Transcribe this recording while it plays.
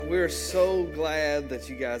we're so glad that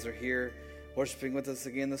you guys are here worshiping with us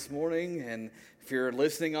again this morning. And if you're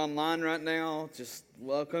listening online right now, just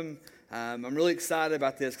welcome. I'm really excited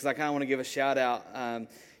about this because I kind of want to give a shout out.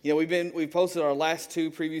 We've posted our last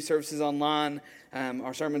two preview services online,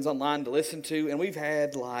 our sermons online to listen to, and we've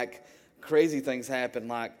had like crazy things happen,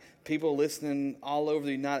 like people listening all over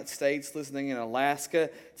the United States, listening in Alaska,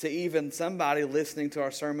 to even somebody listening to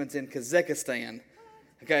our sermons in Kazakhstan.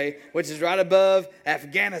 Okay, which is right above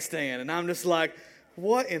Afghanistan. And I'm just like,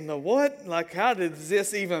 what in the what? Like, how did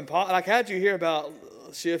this even like, how did you hear about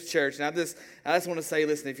Shift Church? And I just want to say,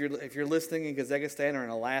 listen, if you're listening in Kazakhstan or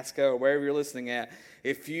in Alaska or wherever you're listening at,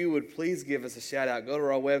 if you would please give us a shout out, go to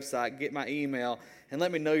our website, get my email, and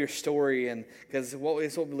let me know your story. And because what we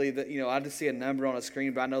believe that, I just see a number on a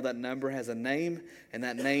screen, but I know that number has a name, and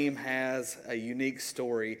that name has a unique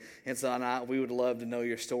story. And so we would love to know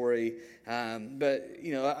your story.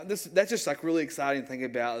 That's just like really exciting to think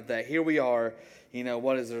about that. Here we are,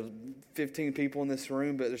 what is there, 15 people in this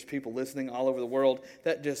room, but there's people listening all over the world.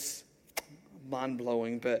 That just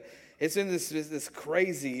mind-blowing. But it's in this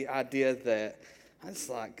crazy idea that it's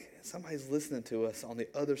like somebody's listening to us on the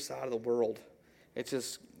other side of the world. It's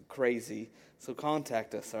just crazy. So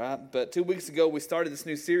contact us, all right? But 2 weeks ago, we started this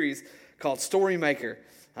new series called Story Maker.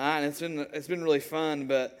 All right? And it's been really fun,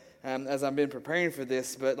 but as I've been preparing for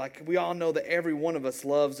this, but like we all know that every one of us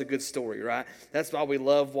loves a good story, right? That's why we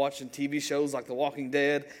love watching TV shows like The Walking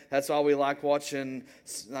Dead. That's why we like watching,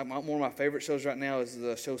 like one of my favorite shows right now is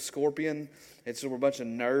the show Scorpion. It's where a bunch of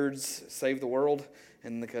nerds save the world,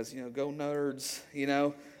 and because, go nerds,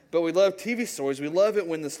 But we love TV stories. We love it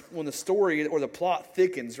when the story or the plot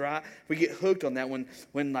thickens, right? We get hooked on that when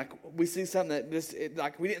like we see something that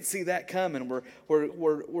like we didn't see that coming.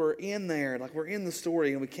 We're in there, like we're in the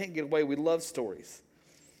story and we can't get away. We love stories.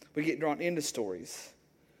 We get drawn into stories,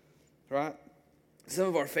 right? Some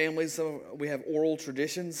of our families, we have oral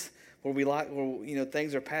traditions where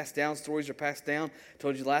things are passed down, stories are passed down. I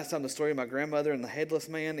told you last time the story of my grandmother and the headless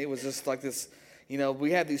man. It was just like this.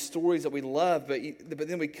 We have these stories that we love, but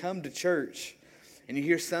then we come to church, and you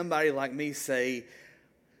hear somebody like me say,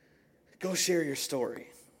 "Go share your story,"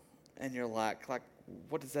 and you're like,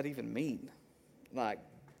 what does that even mean? Like,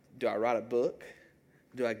 do I write a book?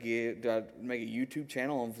 Do I make a YouTube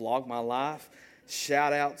channel and vlog my life?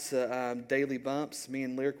 Shout out to Daily Bumps. Me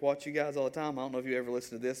and Lyric watch you guys all the time. I don't know if you ever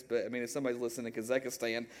listen to this, but if somebody's listening to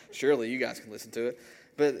Kazakhstan, surely you guys can listen to it.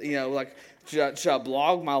 But should I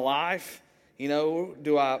blog my life?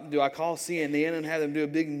 Do I call CNN and have them do a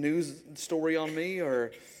big news story on me,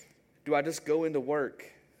 or do I just go into work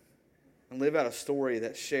and live out a story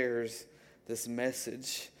that shares this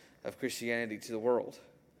message of Christianity to the world?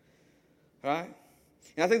 Right?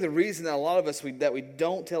 And I think the reason that a lot of us that we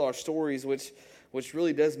don't tell our stories, which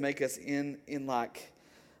really does make us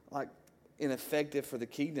ineffective for the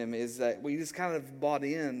kingdom, is that we just kind of bought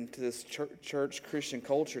into this church Christian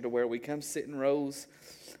culture to where we come sit in rows.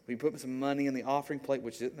 We put some money in the offering plate,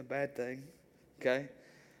 which isn't a bad thing, okay?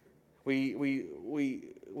 We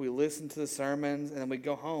listen to the sermons, and then we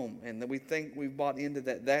go home. And then we think we've bought into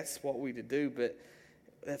that. That's what we do, but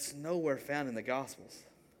that's nowhere found in the Gospels.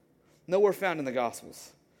 Nowhere found in the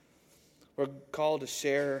Gospels. We're called to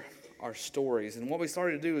share our stories. And what we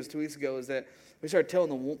started to do 2 weeks ago is that we started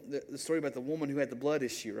telling the story about the woman who had the blood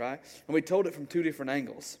issue, right? And we told it from two different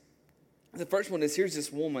angles. The first one is, here's this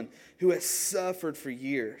woman who has suffered for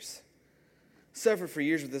years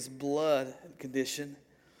with this blood condition.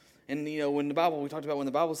 And, we talked about when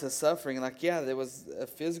the Bible says suffering, there was a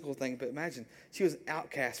physical thing, but imagine, she was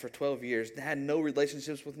outcast for 12 years, had no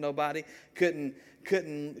relationships with nobody, couldn't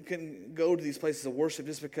go to these places of worship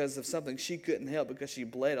just because of something she couldn't help, because she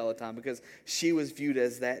bled all the time, because she was viewed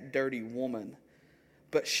as that dirty woman.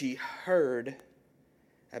 But she heard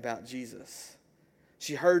about Jesus.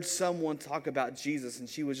 She heard someone talk about Jesus, and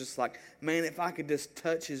she was just like, man, if I could just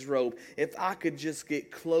touch his robe, if I could just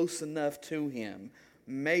get close enough to him,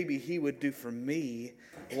 maybe he would do for me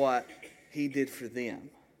what he did for them,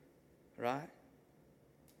 right?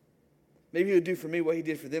 Maybe he would do for me what he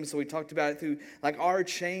did for them. So we talked about it through our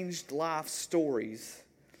changed life stories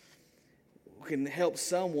can help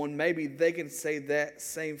someone. Maybe they can say that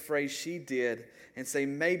same phrase she did and say,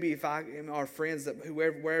 maybe if our friends,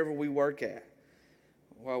 wherever we work at,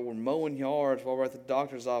 while we're mowing yards, while we're at the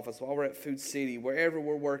doctor's office, while we're at Food City, wherever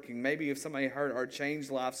we're working, maybe if somebody heard our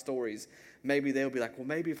changed life stories, maybe they'll be like, well,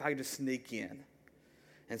 maybe if I could just sneak in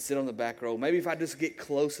and sit on the back row. Maybe if I just get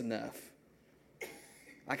close enough.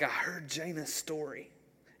 Like I heard Jana's story.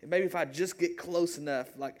 And maybe if I just get close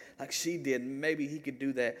enough, like she did, maybe he could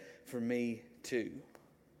do that for me too.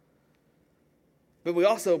 But we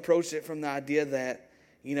also approached it from the idea that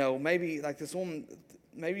maybe like this woman,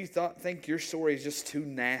 maybe you think your story is just too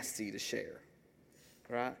nasty to share,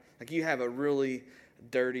 right? Like you have a really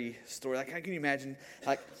dirty story. Like how can you imagine?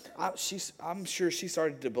 Like I'm sure she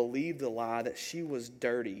started to believe the lie that she was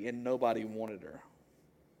dirty and nobody wanted her.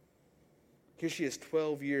 Here she is,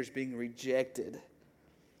 12 years being rejected.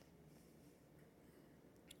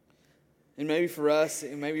 And maybe for us,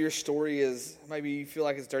 maybe your story is, maybe you feel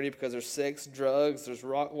like it's dirty because there's sex, drugs, there's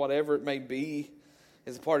rock, whatever it may be,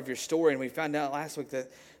 is a part of your story. And we found out last week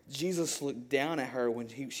that Jesus looked down at her when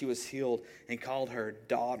she was healed and called her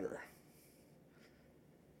daughter.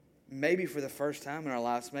 Maybe for the first time in our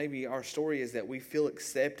lives, maybe our story is that we feel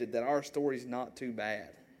accepted, that our story is not too bad.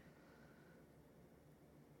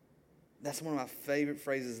 That's one of my favorite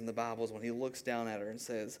phrases in the Bible is when he looks down at her and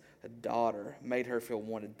says, a daughter made her feel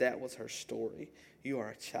wanted. That was her story. You are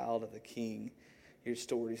a child of the King. Your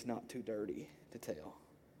story is not too dirty to tell.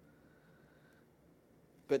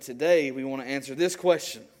 But today we want to answer this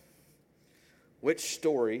question. Which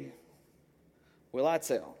story will I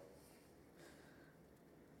tell?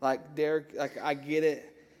 Like Derek, I get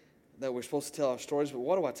it that we're supposed to tell our stories, but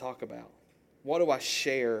what do I talk about? What do I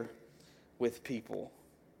share with people?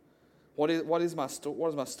 What is my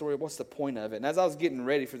story? What's the point of it? And as I was getting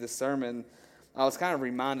ready for this sermon, I was kind of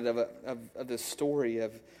reminded of this story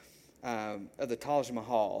of the Taj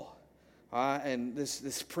Mahal. And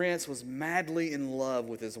this prince was madly in love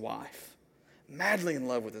with his wife. Madly in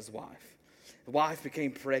love with his wife. The wife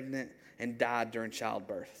became pregnant and died during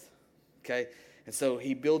childbirth. Okay? And so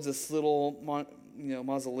he builds this little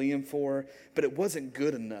mausoleum for her, but it wasn't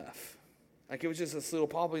good enough. Like it was just this little,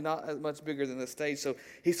 probably not as much bigger than the stage. So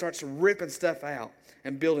he starts ripping stuff out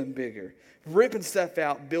and building bigger. Ripping stuff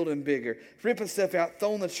out, building bigger. Ripping stuff out,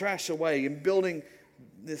 throwing the trash away, and building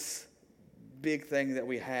this big thing that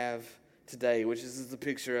we have today, which is the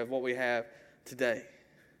picture of what we have today.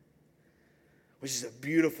 Which is a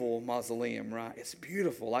beautiful mausoleum, right? It's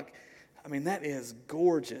beautiful. That is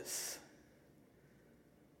gorgeous.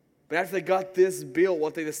 But after they got this built,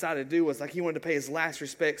 what they decided to do was he wanted to pay his last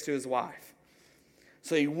respects to his wife.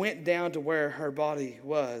 So he went down to where her body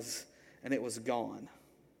was, and it was gone.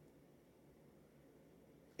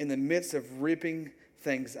 In the midst of ripping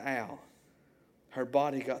things out, her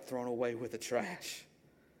body got thrown away with the trash.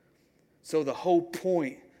 So the whole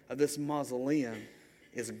point of this mausoleum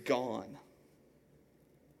is gone.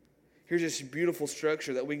 Here's this beautiful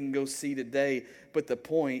structure that we can go see today, but the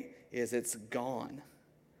point is it's gone.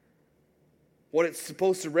 What it's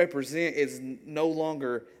supposed to represent is no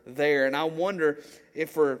longer there. And I wonder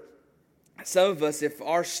if for some of us, if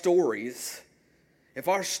our stories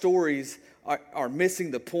are missing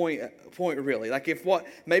the point really.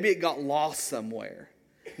 Maybe it got lost somewhere.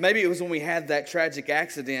 Maybe it was when we had that tragic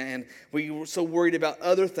accident and we were so worried about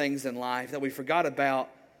other things in life that we forgot about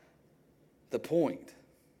the point.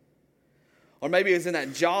 Or maybe it's in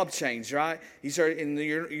that job change, right?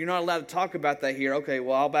 You're not allowed to talk about that here. Okay,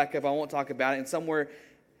 well, I'll back up. I won't talk about it. And somewhere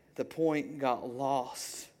the point got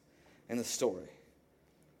lost in the story.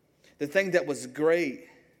 The thing that was great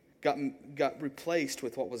got replaced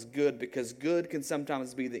with what was good, because good can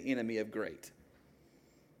sometimes be the enemy of great.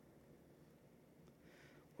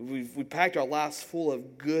 We packed our lives full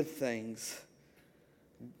of good things,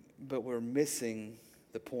 but we're missing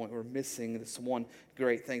the point. We're missing this one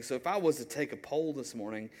great thing. So if I was to take a poll this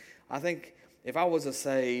morning, I think if I was to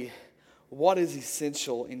say, what is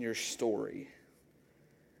essential in your story?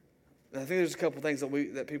 I think there's a couple things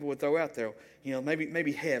that people would throw out there.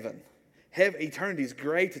 Maybe heaven. Eternity is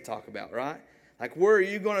great to talk about, right? Like, where are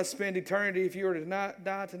you going to spend eternity if you were to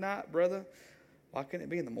die tonight, brother? Why couldn't it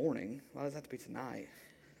be in the morning? Why does it have to be tonight?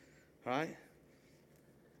 Right?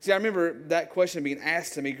 See, I remember that question being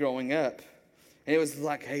asked to me growing up. And it was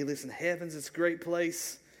like, hey, listen, heaven's this great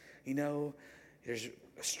place. There's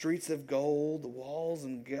streets of gold, the walls,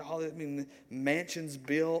 and mansions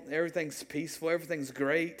built. Everything's peaceful. Everything's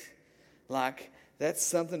great. That's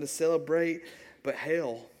something to celebrate. But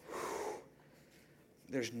hell,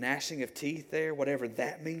 there's gnashing of teeth there, whatever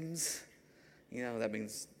that means. That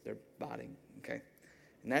means they're biting, okay?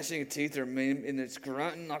 Gnashing of teeth, and it's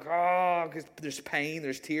grunting, because there's pain,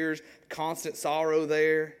 there's tears, constant sorrow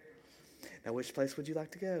there. Now, which place would you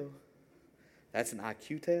like to go? That's an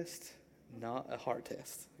IQ test, not a heart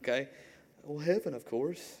test, okay? Well, heaven, of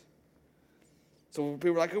course. So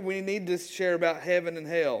people are like, we need to share about heaven and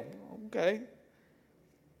hell. Okay.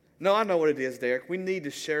 No, I know what it is, Derek. We need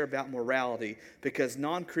to share about morality because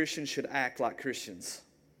non-Christians should act like Christians.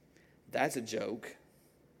 That's a joke.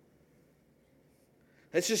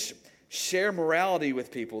 Let's just share morality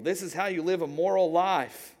with people. This is how you live a moral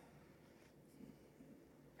life.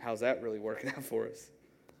 How's that really working out for us?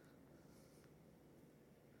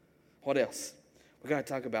 What else? We got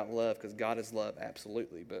to talk about love because God is love,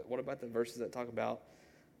 absolutely. But what about the verses that talk about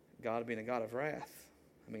God being a God of wrath?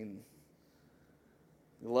 I mean,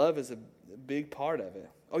 love is a big part of it.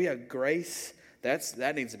 Oh yeah, grace,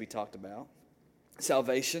 that needs to be talked about.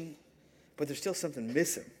 Salvation, but there's still something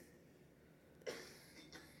missing.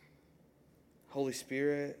 Holy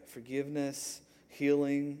Spirit, forgiveness,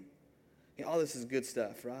 healing. All this is good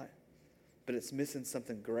stuff, right? But it's missing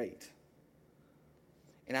something great.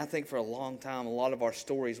 And I think for a long time, a lot of our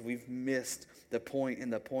stories, we've missed the point,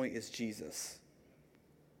 and the point is Jesus.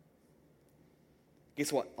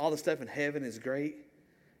 Guess what? All the stuff in heaven is great,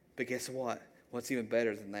 but guess what? What's even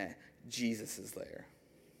better than that? Jesus is there.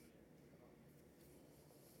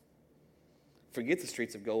 Forget the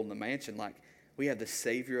streets of gold and the mansion. Like, we have the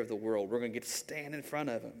Savior of the world. We're going to get to stand in front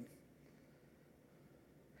of him.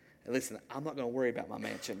 And listen, I'm not going to worry about my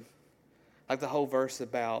mansion. Like the whole verse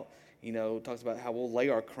about, talks about how we'll lay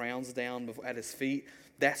our crowns down at his feet.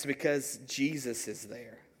 That's because Jesus is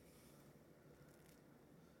there.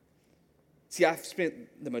 See, I've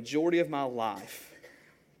spent the majority of my life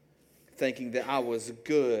thinking that I was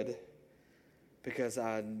good because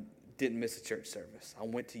I didn't miss a church service. I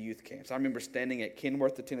went to youth camps. I remember standing at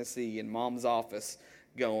Kenworth, Tennessee in Mom's office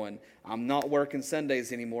going, I'm not working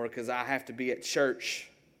Sundays anymore because I have to be at church.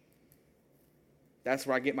 That's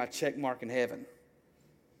where I get my check mark in heaven.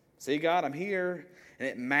 See, God, I'm here. And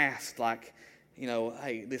it masked like,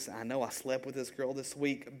 hey, listen, I know I slept with this girl this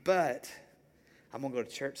week, but I'm going to go to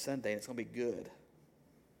church Sunday and it's going to be good.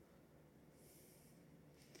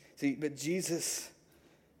 See, but Jesus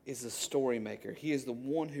is a story maker. He is the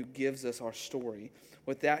one who gives us our story.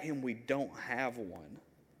 Without him, we don't have one.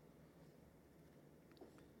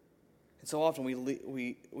 And so often we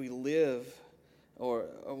live, or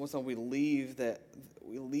once we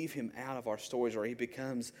leave him out of our stories, or he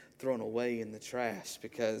becomes thrown away in the trash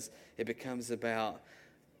because it becomes about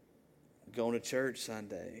going to church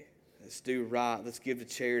Sunday. Let's do right. Let's give to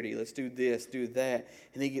charity. Let's do this, do that.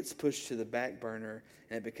 And he gets pushed to the back burner,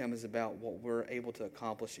 and it becomes about what we're able to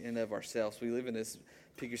accomplish in and of ourselves. We live in this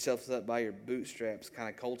pick yourselves up by your bootstraps kind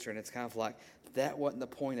of culture, and it's kind of like that wasn't the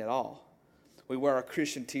point at all. We wear our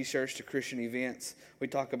Christian T-shirts to Christian events. We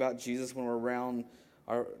talk about Jesus when we're around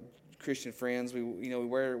our Christian friends. We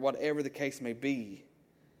wear whatever the case may be,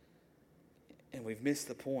 and we've missed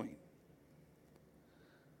the point.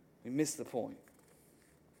 We missed the point.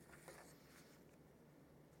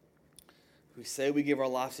 We say we give our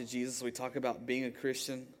lives to Jesus. We talk about being a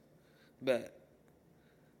Christian, but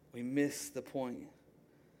we miss the point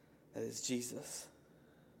that is Jesus.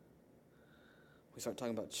 We start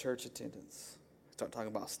talking about church attendance. We start talking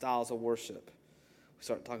about styles of worship. We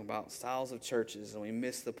start talking about styles of churches, and we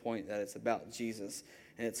miss the point that it's about Jesus.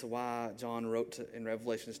 And it's why John wrote in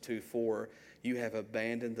Revelations 2:4, you have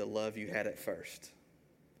abandoned the love you had at first.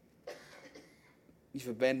 You've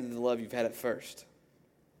abandoned the love you've had at first.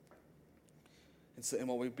 And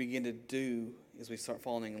what we begin to do is we start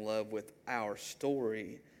falling in love with our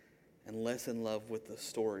story and less in love with the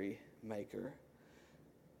story maker.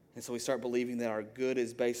 And so we start believing that our good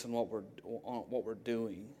is based on what we're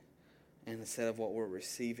doing, and instead of what we're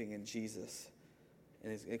receiving in Jesus.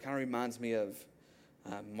 And it kind of reminds me of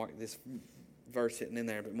Mark, this verse sitting in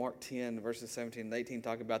there, but Mark 10, verses 17 and 18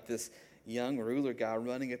 talk about this young ruler guy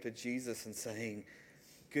running up to Jesus and saying,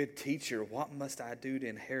 "Good teacher, what must I do to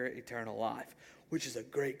inherit eternal life?" Which is a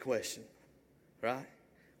great question, right?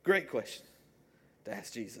 Great question to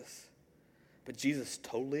ask Jesus. But Jesus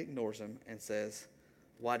totally ignores him and says,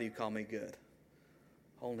 "Why do you call me good?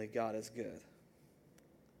 Only God is good."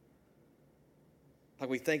 Like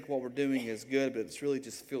we think what we're doing is good, but it's really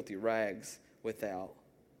just filthy rags without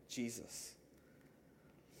Jesus.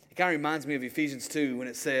 It kind of reminds me of Ephesians 2 when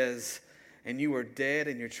it says, "And you were dead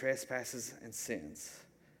in your trespasses and sins,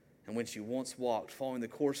 in which you once walked, following the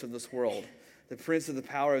course of this world, the prince of the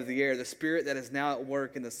power of the air, the spirit that is now at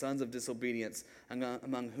work in the sons of disobedience,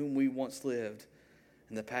 among whom we once lived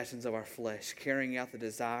in the passions of our flesh, carrying out the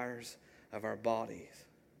desires of our bodies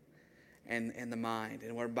and the mind.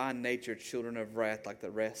 And we're by nature children of wrath like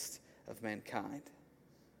the rest of mankind."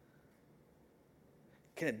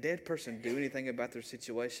 Can a dead person do anything about their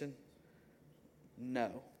situation?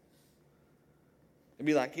 No.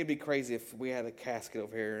 It'd be crazy if we had a casket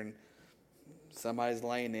over here and somebody's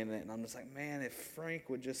laying in it, and I'm just like, man, if Frank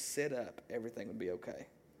would just sit up, everything would be okay.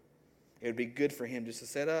 It would be good for him just to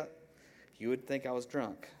sit up. You would think I was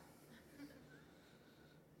drunk.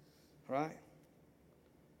 Right?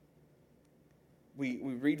 We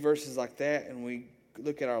read verses like that, and we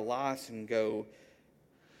look at our lives and go,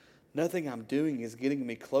 nothing I'm doing is getting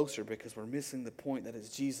me closer because we're missing the point that is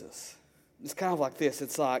Jesus. It's kind of like this.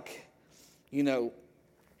 It's like you know,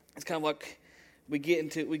 it's kind of like we get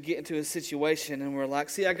into a situation and we're like,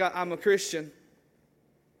 see, I'm a Christian.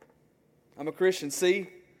 I'm a Christian. See,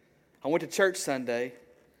 I went to church Sunday.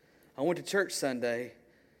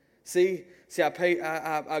 See,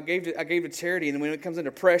 I gave to charity, and when it comes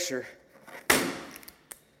into pressure,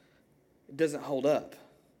 it doesn't hold up.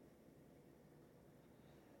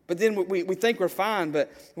 But then we think we're fine,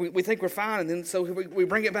 and then so we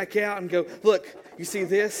bring it back out and go, look, you see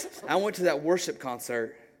this? I went to that worship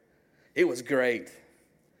concert. It was great.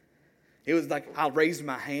 It was like I raised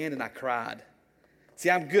my hand and I cried. See,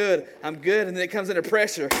 I'm good, and then it comes into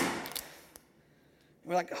pressure.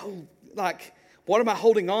 We're like, what am I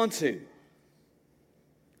holding on to?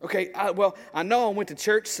 Okay, I know I went to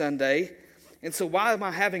church Sunday, and so why am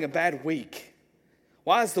I having a bad week?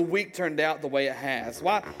 Why has the week turned out the way it has?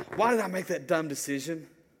 Why did I make that dumb decision?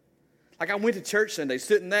 Like, I went to church Sunday,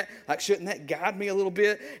 shouldn't that guide me a little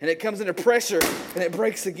bit? And it comes into pressure, and it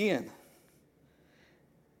breaks again.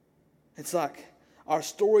 It's like our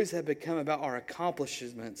stories have become about our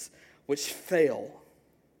accomplishments, which fail.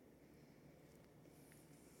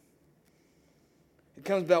 It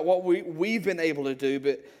comes about what we've been able to do,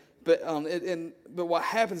 but what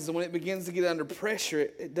happens is when it begins to get under pressure,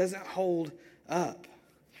 it doesn't hold up.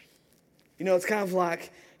 It's kind of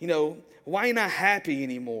like, why ain't I happy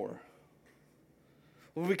anymore?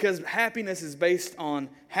 Well, because happiness is based on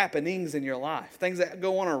happenings in your life, things that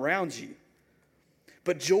go on around you.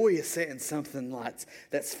 But joy is set in something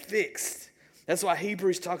that's fixed. That's why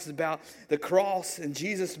Hebrews talks about the cross and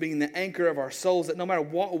Jesus being the anchor of our souls, that no matter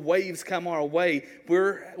what waves come our way,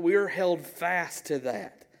 we're held fast to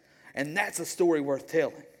that. And that's a story worth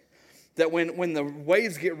telling. That when the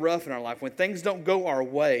waves get rough in our life, when things don't go our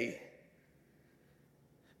way,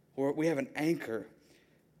 we have an anchor,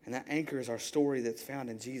 and that anchor is our story that's found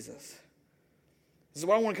in Jesus. This is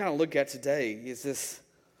what I want to kind of look at today, is this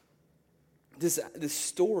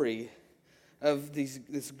story of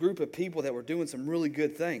this group of people that were doing some really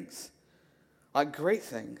good things, like great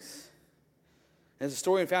things. There's a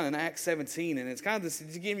story found in Acts 17, and it's kind of this,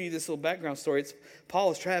 to give you this little background story. It's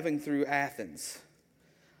Paul is traveling through Athens.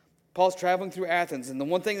 And the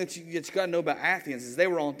one thing that you got to know about Athens is they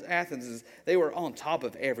were on top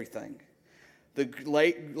of everything. The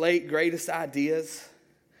late greatest ideas,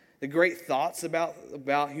 the great thoughts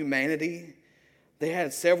about humanity. They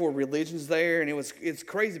had several religions there, and it's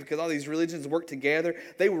crazy because all these religions work together.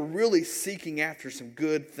 They were really seeking after some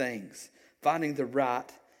good things, finding the right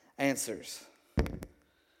answers. And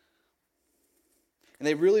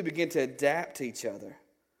they really begin to adapt to each other.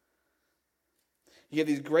 You have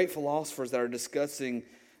these great philosophers that are discussing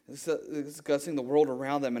the world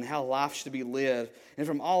around them and how life should be lived. And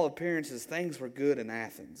from all appearances, things were good in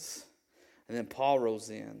Athens. And then Paul rose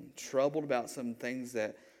in, troubled about some things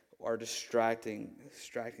that are distracting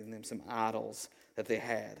them, some idols that they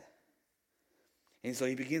had. And so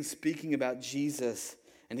he begins speaking about Jesus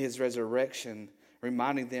and his resurrection,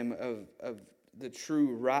 reminding them of the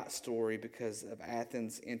true right story because of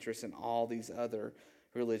Athens' interest in all these other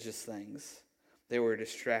religious things. They were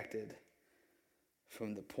distracted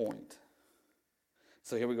from the point.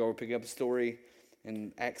 So here we go. We'll pick up a story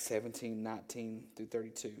in Acts 17, 19 through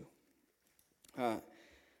 32.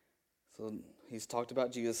 So he's talked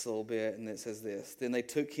about Jesus a little bit, and it says this. Then they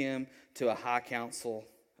took him to a high council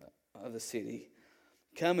of the city.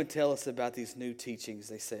 Come and tell us about these new teachings,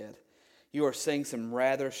 they said. You are saying some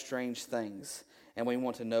rather strange things, and we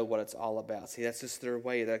want to know what it's all about. See, that's just their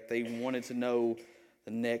way. That they wanted to know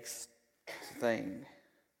the next thing.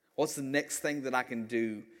 What's the next thing that I can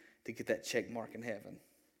do to get that check mark in heaven?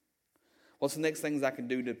 What's the next things I can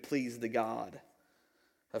do to please the God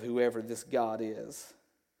of whoever this God is?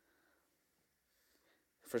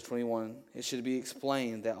 Verse 21, it should be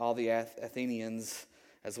explained that all the Athenians,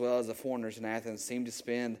 as well as the foreigners in Athens, seem to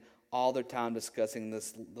spend all their time discussing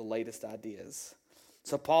the latest ideas.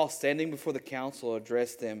 So Paul, standing before the council,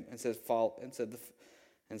 addressed them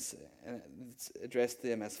addressed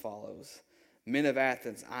them as follows. Men of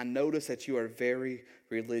Athens, I notice that you are very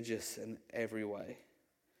religious in every way.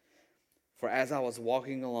 For as I was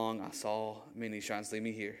walking along, I saw many shrines. Leave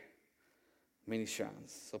me here. Many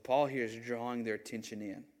shrines. So Paul here is drawing their attention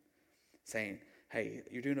in, saying, hey,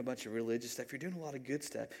 you're doing a bunch of religious stuff. You're doing a lot of good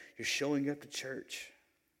stuff. You're showing up to church.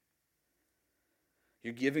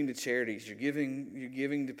 You're giving to charities. You're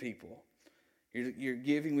giving to people. You're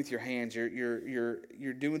giving with your hands.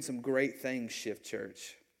 You're doing some great things, Shift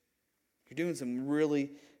Church. You're doing some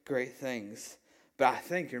really great things. But I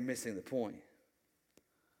think you're missing the point.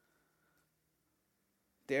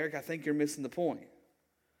 Derek, I think you're missing the point.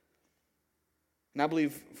 And I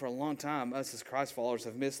believe for a long time, us as Christ followers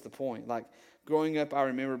have missed the point. Like growing up, I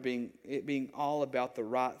remember it being all about the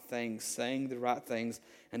right things, saying the right things,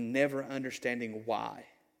 and never understanding why.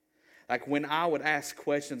 Like when I would ask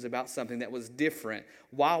questions about something that was different,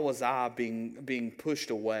 why was I being pushed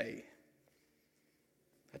away?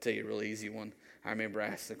 I'll tell you a really easy one. I remember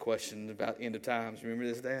asking a question about end of times. Remember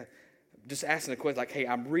this, Dad? Just asking a question like, hey,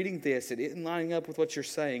 I'm reading this. It isn't lining up with what you're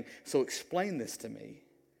saying, so explain this to me.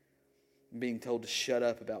 Being told to shut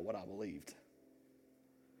up about what I believed.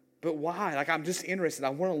 But why? Like, I'm just interested. I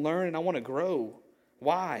want to learn and I want to grow.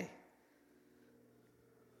 Why?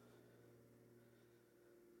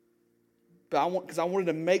 But because I wanted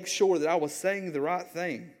to make sure that I was saying the right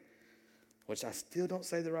thing, which I still don't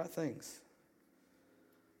say the right things.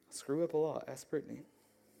 I screw up a lot. Ask Brittany.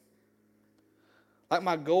 Like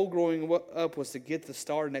my goal growing up was to get the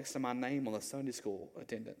star next to my name on the Sunday school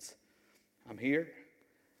attendance. I'm here.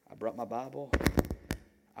 I brought my Bible.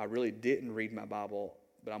 I really didn't read my Bible,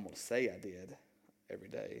 but I'm going to say I did every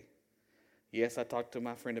day. Yes, I talked to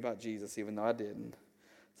my friend about Jesus, even though I didn't.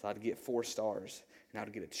 So I'd get 4 stars, and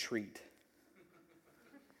I'd get a treat.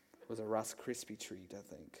 It was a Rice Krispie treat, I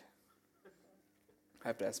think. I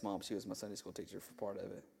have to ask Mom. She was my Sunday school teacher for part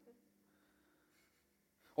of it.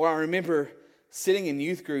 Or I remember sitting in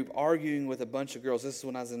youth group arguing with a bunch of girls. This is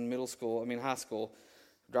when I was in high school.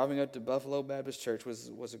 Driving up to Buffalo Baptist Church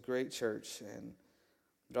was a great church. And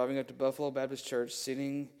driving up to Buffalo Baptist Church,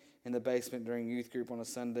 sitting in the basement during youth group on a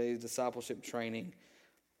Sunday, discipleship training,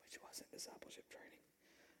 which wasn't discipleship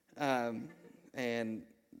training, and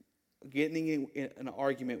getting in an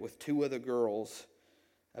argument with 2 other girls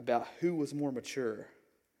about who was more mature,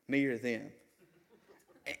 me or them.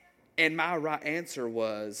 And my right answer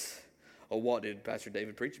was, oh, what did Pastor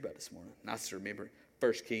David preach about this morning? And I still remember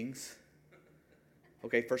 1 Kings.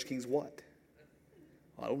 Okay, 1 Kings what?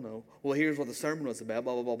 I don't know. Well, here's what the sermon was about,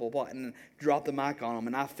 blah, blah, blah, blah, blah. And then dropped the mic on them,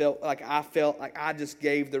 and I felt like I just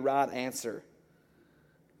gave the right answer.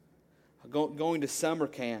 Going to summer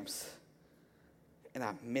camps, and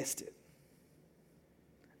I missed it.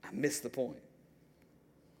 I missed the point.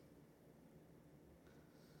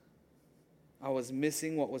 I was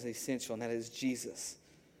missing what was essential, and that is Jesus.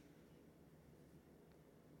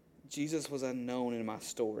 Jesus was unknown in my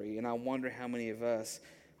story, and I wonder how many of us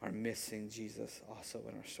are missing Jesus also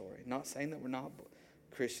in our story. Not saying that we're not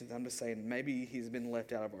Christians. I'm just saying maybe he's been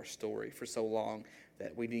left out of our story for so long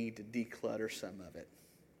that we need to declutter some of it.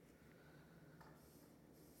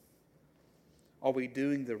 Are we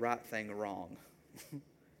doing the right thing wrong?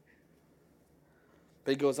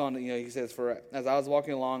 But he goes on, he says, "For as I was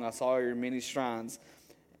walking along, I saw your many shrines,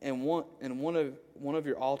 and one of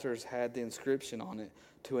your altars had the inscription on it,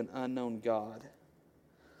 to an unknown God.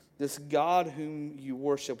 This God whom you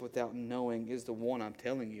worship without knowing is the one I'm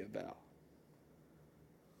telling you about."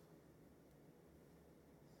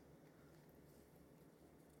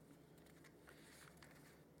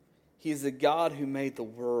 He is the God who made the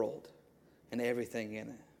world and everything in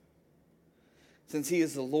it. Since he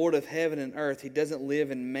is the Lord of heaven and earth, he doesn't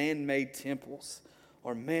live in man-made temples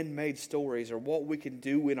or man-made stories or what we can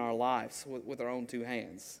do in our lives with our own 2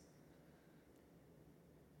 hands.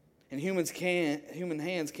 And human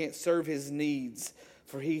hands can't serve his needs,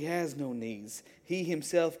 for he has no needs. He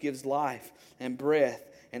himself gives life and breath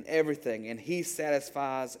and everything, and he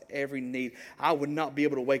satisfies every need. I would not be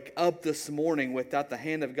able to wake up this morning without the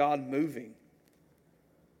hand of God moving.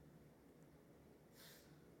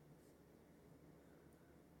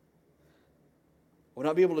 I would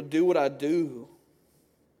not be able to do what I do.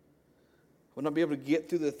 I would not be able to get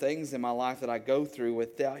through the things in my life that I go through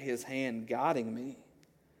without his hand guiding me.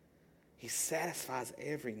 He satisfies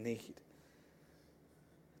every need.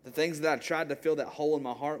 The things that I tried to fill that hole in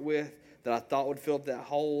my heart with, that I thought would fill up that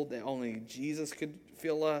hole that only Jesus could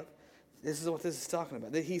fill up, this is what this is talking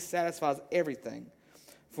about. That he satisfies everything.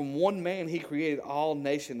 From one man he created all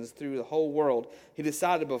nations through the whole world. He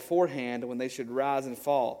decided beforehand when they should rise and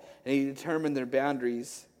fall. And he determined their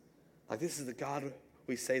boundaries. Like, this is the God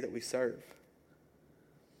we say that we serve.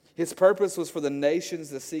 His purpose was for the nations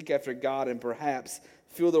to seek after God and perhaps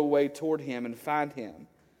feel their way toward him and find him,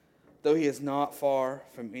 though he is not far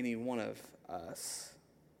from any one of us.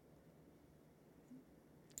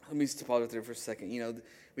 Let me just pause there for a second. You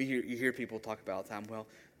hear people talk about all the time, well,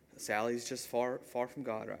 Sally's just far from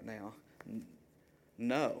God right now.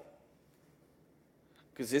 No.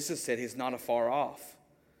 Because this has said he's not afar off.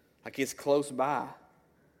 Like he's close by.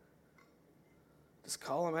 Just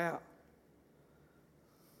call him out.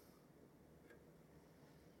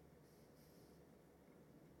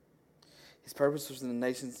 His purpose was in the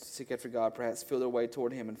nations to seek after God, perhaps feel their way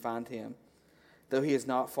toward him and find him, though he is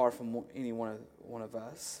not far from any one of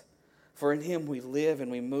us. For in him we live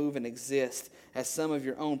and we move and exist. As some of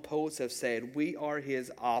your own poets have said, we are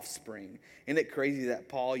his offspring. Isn't it crazy that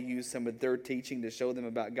Paul used some of their teaching to show them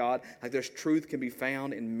about God? Like there's truth can be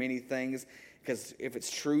found in many things, because if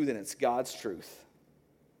it's true, then it's God's truth.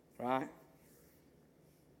 Right?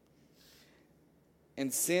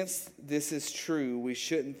 And since this is true, we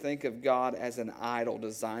shouldn't think of God as an idol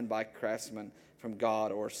designed by craftsmen from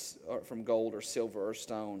God or from gold or silver or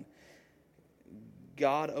stone.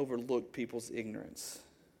 God overlooked people's ignorance.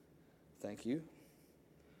 Thank you.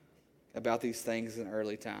 About these things in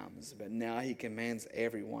early times. But now he commands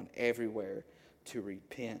everyone, everywhere, to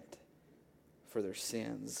repent for their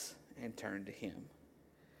sins and turn to him.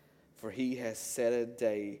 For he has set a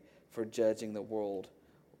day for judging the world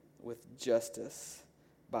with justice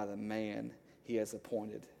by the man he has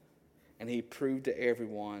appointed. And he proved to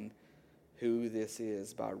everyone who this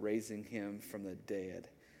is by raising him from the dead.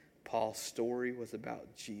 Paul's story was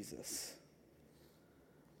about Jesus.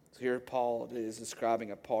 So here Paul is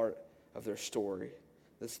describing a part of their story.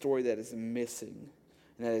 The story that is missing.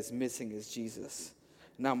 And that is missing is Jesus.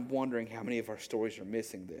 And I'm wondering how many of our stories are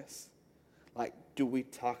missing this. Like, do we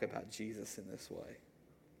talk about Jesus in this way?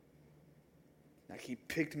 Like he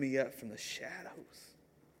picked me up from the shadows.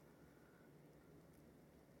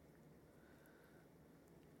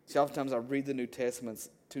 See, oftentimes I read the New Testament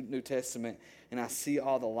and I see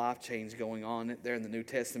all the life change going on there in the New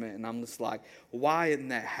Testament, and I'm just like, why isn't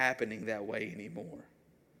that happening that way anymore?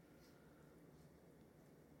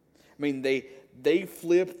 I mean, they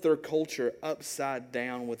flipped their culture upside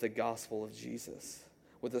down with the gospel of Jesus,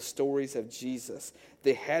 with the stories of Jesus.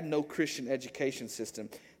 They had no Christian education system.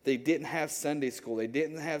 They didn't have Sunday school. They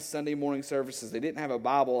didn't have Sunday morning services. They didn't have a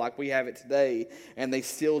Bible like we have it today, and they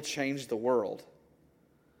still changed the world.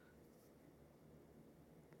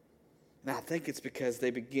 And I think it's because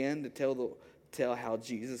they began to tell how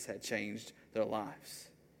Jesus had changed their lives.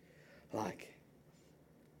 Like,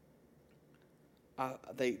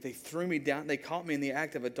 they threw me down. They caught me in the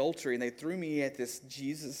act of adultery, and they threw me at this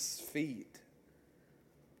Jesus' feet.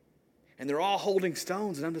 And they're all holding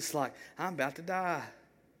stones, and I'm just like, I'm about to die.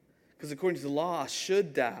 Because according to the law, I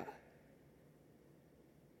should die.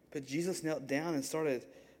 But Jesus knelt down and started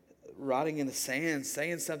writing in the sand,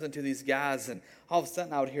 saying something to these guys, and all of a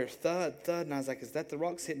sudden I would hear thud, thud, and I was like, is that the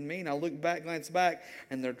rocks hitting me? And I look back, glance back,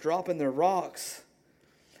 and they're dropping their rocks.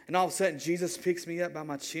 And all of a sudden Jesus picks me up by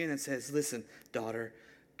my chin and says, listen, daughter,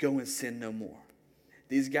 go and sin no more.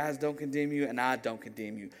 These guys don't condemn you, and I don't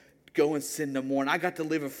condemn you. Go and sin no more. And I got to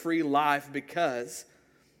live a free life because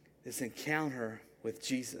this encounter with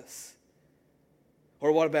Jesus.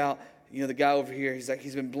 Or what about, the guy over here,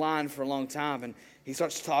 he's been blind for a long time, and he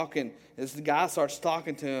starts talking. This guy starts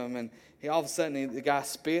talking to him, and all of a sudden the guy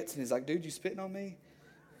spits, and he's like, dude, you spitting on me?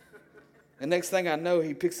 The next thing I know,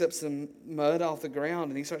 he picks up some mud off the ground,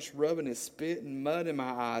 and he starts rubbing his spit and mud in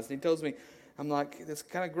my eyes. And he tells me, I'm like, that's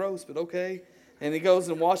kind of gross, but okay. And he goes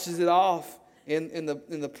and washes it off in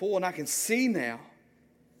the pool, and I can see now.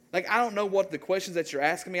 Like, I don't know what the questions that you're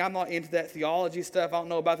asking me. I'm not into that theology stuff. I don't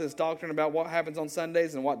know about this doctrine about what happens on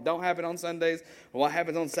Sundays and what don't happen on Sundays, or what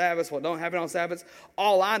happens on Sabbaths, what don't happen on Sabbaths.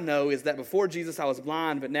 All I know is that before Jesus I was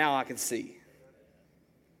blind, but now I can see.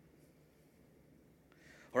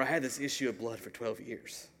 Or I had this issue of blood for 12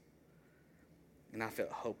 years, and I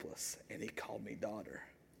felt hopeless, and he called me daughter.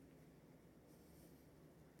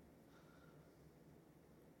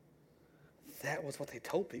 That was what they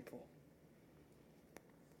told people.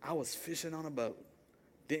 I was fishing on a boat.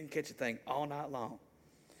 Didn't catch a thing all night long.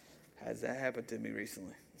 Has that happened to me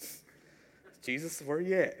recently? Jesus, where are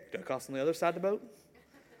you at? Do I cross on the other side of the boat?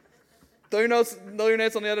 Throw your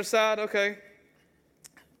nets on the other side? Okay.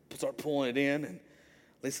 Start pulling it in. And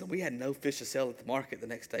listen, we had no fish to sell at the market the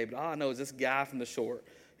next day. But all I know is this guy from the shore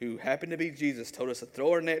who happened to be Jesus told us to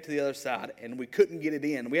throw our net to the other side. And we couldn't get it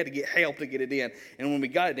in. We had to get help to get it in. And when we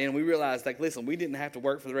got it in, we realized, listen, we didn't have to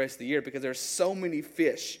work for the rest of the year because there's so many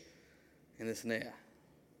fish in this net.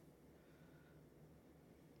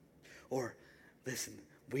 Or, listen,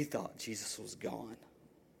 we thought Jesus was gone.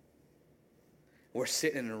 We're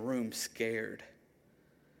sitting in a room scared.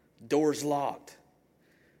 Doors locked.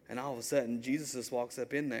 And all of a sudden, Jesus just walks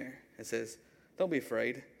up in there and says, don't be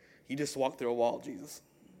afraid. You just walked through a wall, Jesus.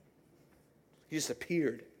 He just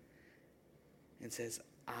appeared and says,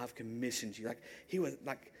 I've commissioned you. He was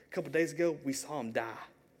a couple of days ago, we saw him die.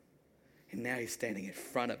 And now he's standing in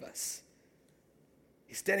front of us.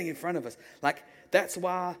 He's standing in front of us. That's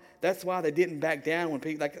why they didn't back down when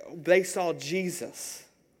people, they saw Jesus.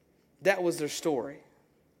 That was their story.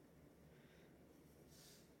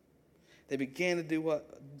 They began to do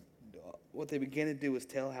what they began to do was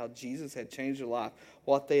tell how Jesus had changed their life,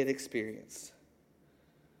 what they had experienced.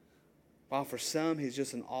 While for some, he's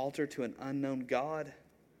just an altar to an unknown God,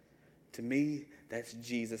 to me, that's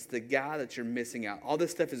Jesus, the guy that you're missing out. All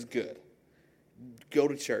this stuff is good. Go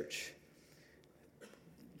to church.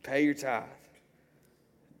 Pay your tithe.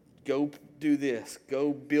 Go do this.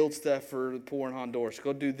 Go build stuff for the poor in Honduras.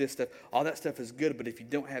 Go do this stuff. All that stuff is good, but if you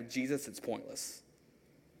don't have Jesus, it's pointless.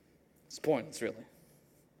 It's pointless, really.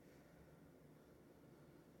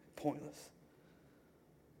 Pointless.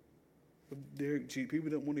 Derek, people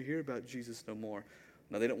don't want to hear about Jesus no more.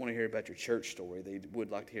 No, they don't want to hear about your church story. They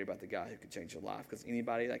would like to hear about the guy who could change your life. Because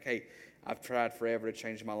anybody like, hey, I've tried forever to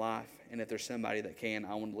change my life. And if there's somebody that can,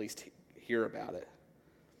 I want to at least hear about it.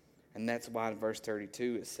 And that's why in verse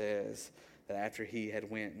 32 it says that after he had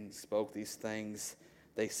went and spoke these things,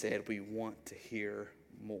 they said, we want to hear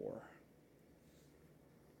more.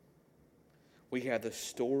 We have the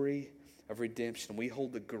story of redemption. We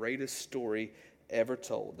hold the greatest story ever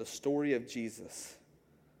told, the story of Jesus.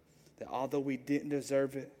 That although we didn't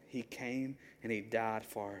deserve it, he came and he died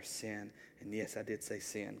for our sin. And yes, I did say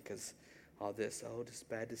sin because all this, just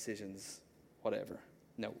bad decisions, whatever.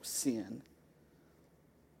 No, sin.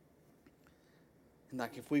 And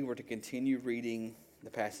like if we were to continue reading the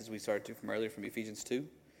passage we started to from earlier from Ephesians 2,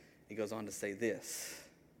 he goes on to say this.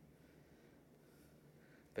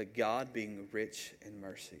 But God being rich in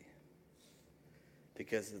mercy,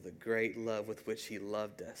 because of the great love with which he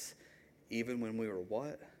loved us, even when we were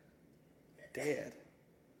what? Dead.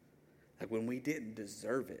 Like when we didn't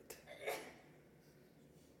deserve it.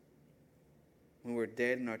 When we were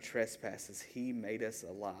dead in our trespasses, he made us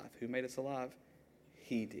alive. Who made us alive?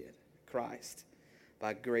 He did. Christ.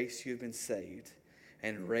 By grace you have been saved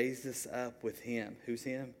and raised us up with him. Who's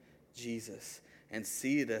him? Jesus. And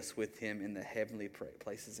seated us with him in the heavenly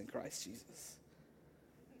places in Christ Jesus.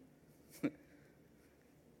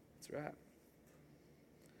 That's right.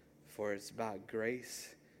 For it's by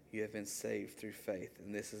grace you have been saved through faith.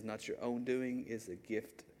 And this is not your own doing, it is a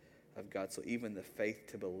gift of God. So even the faith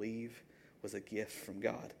to believe was a gift from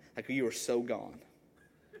God. Like you were so gone.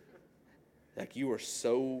 Like you were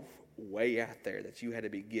so way out there that you had to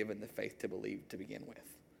be given the faith to believe to begin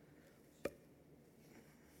with. But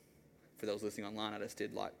for those listening online, I just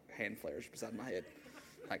did like hand flares beside my head.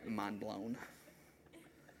 Like mind blown.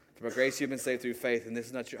 For by grace you have been saved through faith, and this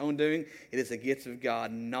is not your own doing. It is a gift of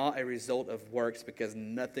God, not a result of works, because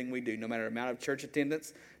nothing we do, no matter the amount of church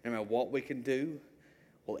attendance, no matter what we can do,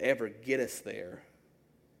 will ever get us there.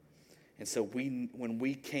 And so when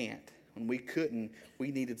we couldn't,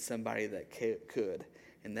 we needed somebody that could,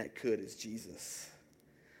 and that could is Jesus.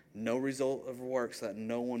 No result of works that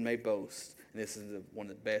no one may boast. And this is one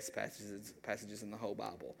of the best passages in the whole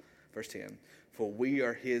Bible. Verse 10. For we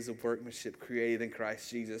are his workmanship created in Christ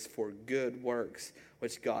Jesus for good works,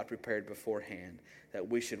 which God prepared beforehand, that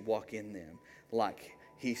we should walk in them. Like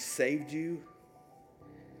he saved you,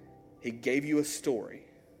 he gave you a story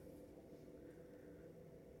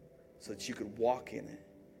so that you could walk in it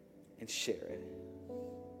and share it.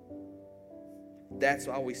 That's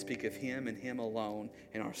why we speak of him and him alone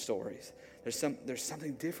in our stories. There's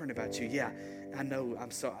something different about you. Yeah, I know.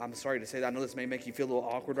 I'm sorry to say that. I know this may make you feel a little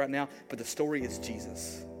awkward right now, but the story is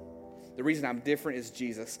Jesus. The reason I'm different is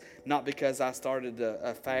Jesus. Not because I started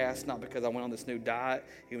a fast, not because I went on this new diet,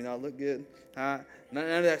 even though I look good. None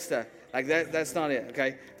of that stuff. Like that's not it,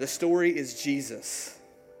 okay? The story is Jesus.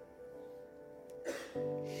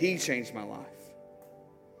 He changed my life.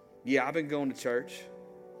 Yeah, I've been going to church.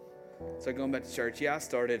 So going back to church, I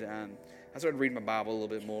started reading my Bible a little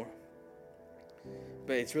bit more.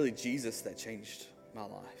 But it's really Jesus that changed my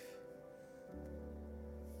life.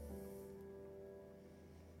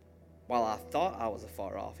 While I thought I was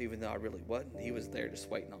afar off, even though I really wasn't, he was there just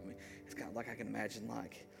waiting on me. It's kind of like I can imagine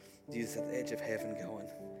like Jesus at the edge of heaven going,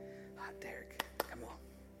 Derek, come on,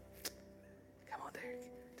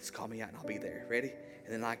 Derek. Just call me out and I'll be there. Ready?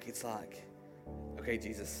 And then it's like, okay,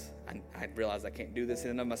 Jesus, I realize I can't do this in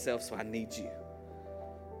and of myself, so I need you.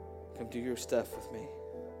 Come do your stuff with me.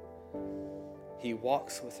 He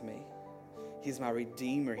walks with me. He's my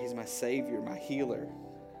Redeemer. He's my Savior, my healer.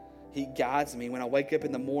 He guides me. When I wake up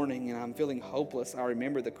in the morning and I'm feeling hopeless, I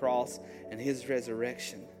remember the cross and his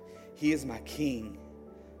resurrection. He is my King.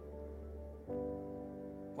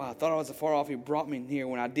 Wow, I thought I was afar off. He brought me near.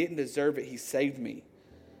 When I didn't deserve it, he saved me.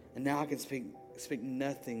 And now I can speak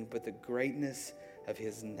nothing but the greatness of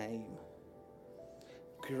his name.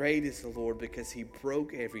 Great is the Lord, because he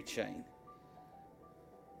broke every chain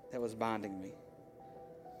that was binding me.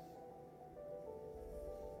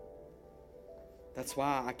 That's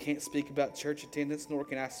why I can't speak about church attendance, nor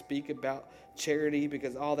can I speak about charity,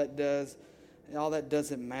 because all that does And all that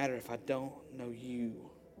doesn't matter if I don't know you.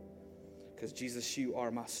 Because Jesus, you are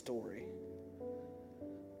my story.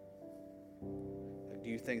 Like, do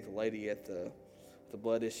you think the lady at the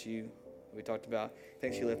blood issue we talked about, I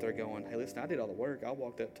think she left there going, hey, listen, I did all the work. I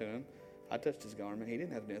walked up to him. I touched his garment. He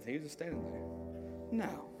didn't have to do anything. He was just standing there.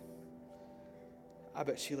 No. I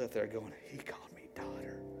bet she left there going, he called me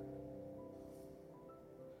daughter.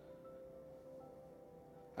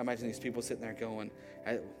 I imagine these people sitting there going,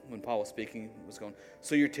 when Paul was speaking, was going,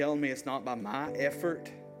 so you're telling me it's not by my effort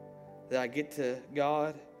that I get to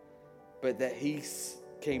God, but that he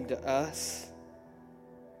came to us,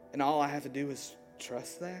 and all I have to do is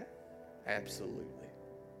trust that? Absolutely.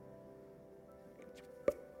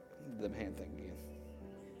 The hand thing again.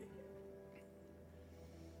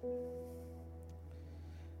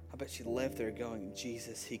 I bet she left there going,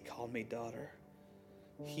 Jesus, he called me daughter.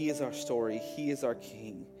 He is our story. He is our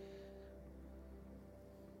king.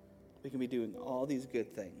 We can be doing all these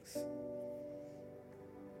good things.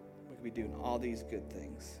 We can be doing all these good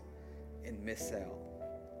things and miss out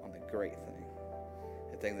on the great thing,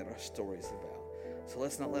 the thing that our story is about. So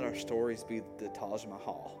let's not let our stories be the Taj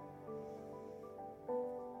Mahal.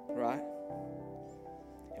 Right?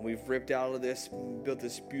 And we've ripped out of this, built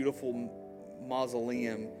this beautiful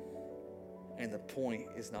mausoleum, and the point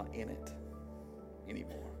is not in it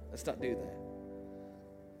anymore. Let's not do that.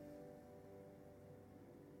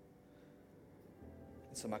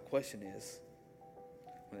 And so my question is,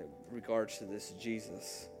 in regards to this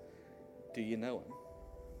Jesus, do you know him?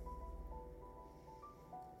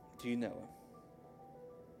 Do you know him?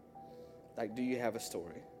 Like, do you have a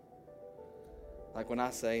story? Like when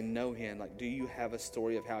I say know him, like, do you have a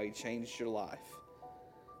story of how he changed your life?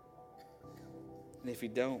 And if you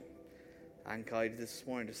don't, I can call you this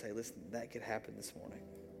morning to say, listen, that could happen this morning.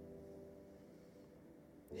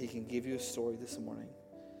 He can give you a story this morning.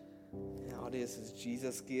 And all it is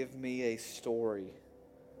Jesus, give me a story.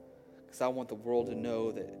 Because I want the world to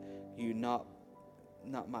know that you not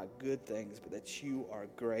my good things, but that you are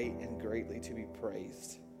great and greatly to be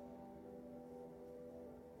praised.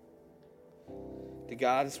 To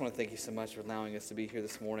God, I just want to thank you so much for allowing us to be here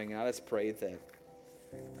this morning. And I just pray that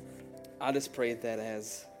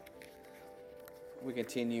as we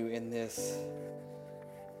continue in this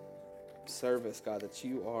service, God, that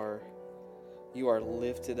you are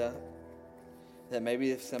lifted up. That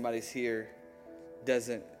maybe if somebody's here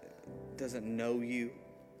doesn't know you,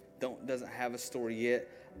 doesn't have a story yet,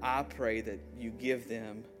 I pray that you give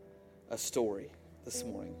them a story this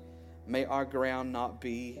morning. May our ground not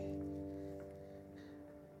be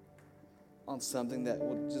on something that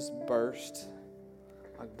will just burst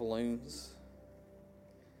like balloons,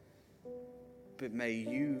 but may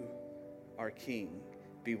you, our King,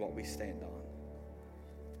 be what we stand on.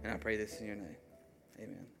 And I pray this in your name.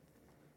 Amen.